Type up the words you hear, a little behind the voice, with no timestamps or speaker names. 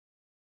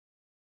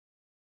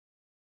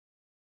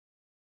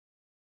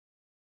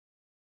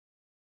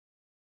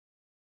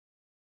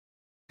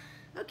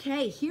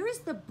Okay, here is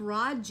the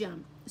broad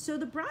jump. So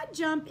the broad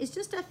jump is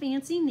just a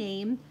fancy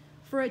name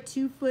for a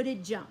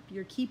two-footed jump.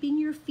 You're keeping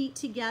your feet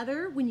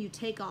together when you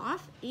take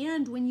off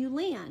and when you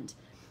land.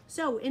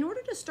 So in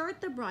order to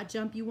start the broad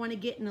jump, you want to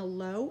get in a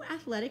low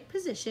athletic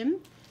position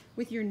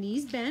with your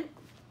knees bent.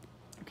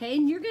 Okay,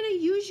 and you're going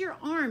to use your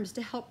arms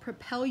to help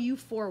propel you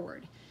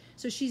forward.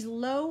 So she's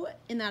low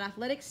in that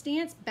athletic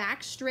stance,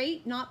 back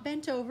straight, not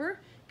bent over.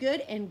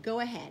 Good, and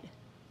go ahead.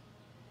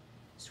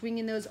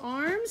 Swinging those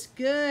arms,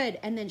 good,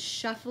 and then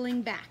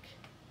shuffling back.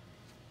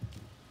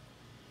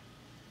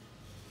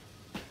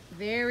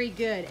 Very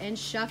good, and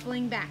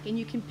shuffling back. And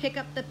you can pick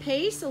up the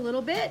pace a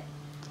little bit.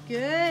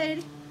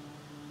 Good.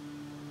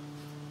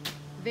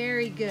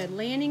 Very good.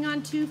 Landing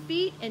on 2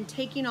 feet and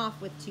taking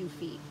off with 2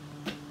 feet.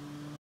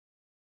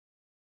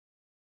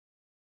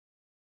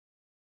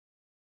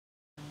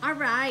 All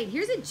right,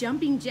 here's a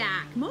jumping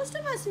jack. Most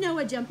of us know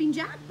a jumping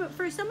jack, but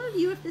for some of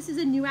you, if this is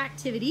a new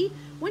activity,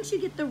 once you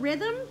get the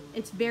rhythm,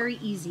 it's very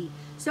easy.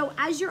 So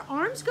as your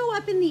arms go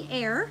up in the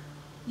air,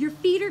 your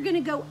feet are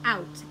gonna go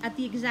out at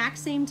the exact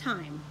same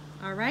time.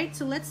 All right,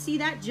 so let's see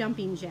that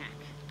jumping jack.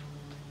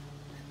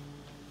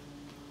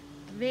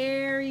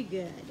 Very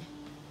good.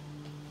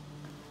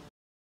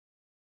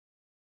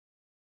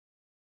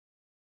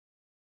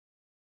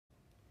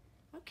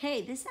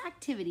 Okay, this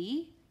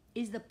activity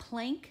is the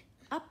plank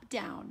up,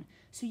 down.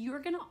 So you're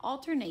gonna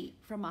alternate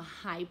from a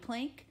high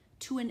plank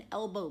to an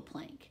elbow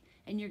plank.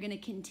 And you're gonna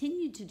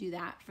continue to do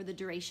that for the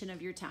duration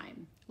of your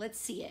time. Let's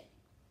see it.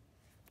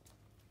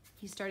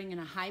 He's starting in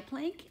a high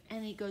plank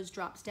and he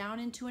drops down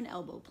into an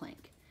elbow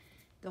plank.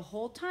 The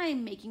whole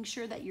time making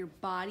sure that your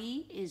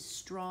body is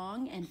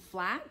strong and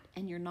flat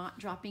and you're not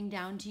dropping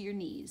down to your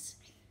knees.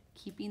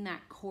 Keeping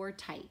that core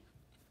tight.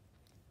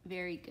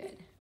 Very good.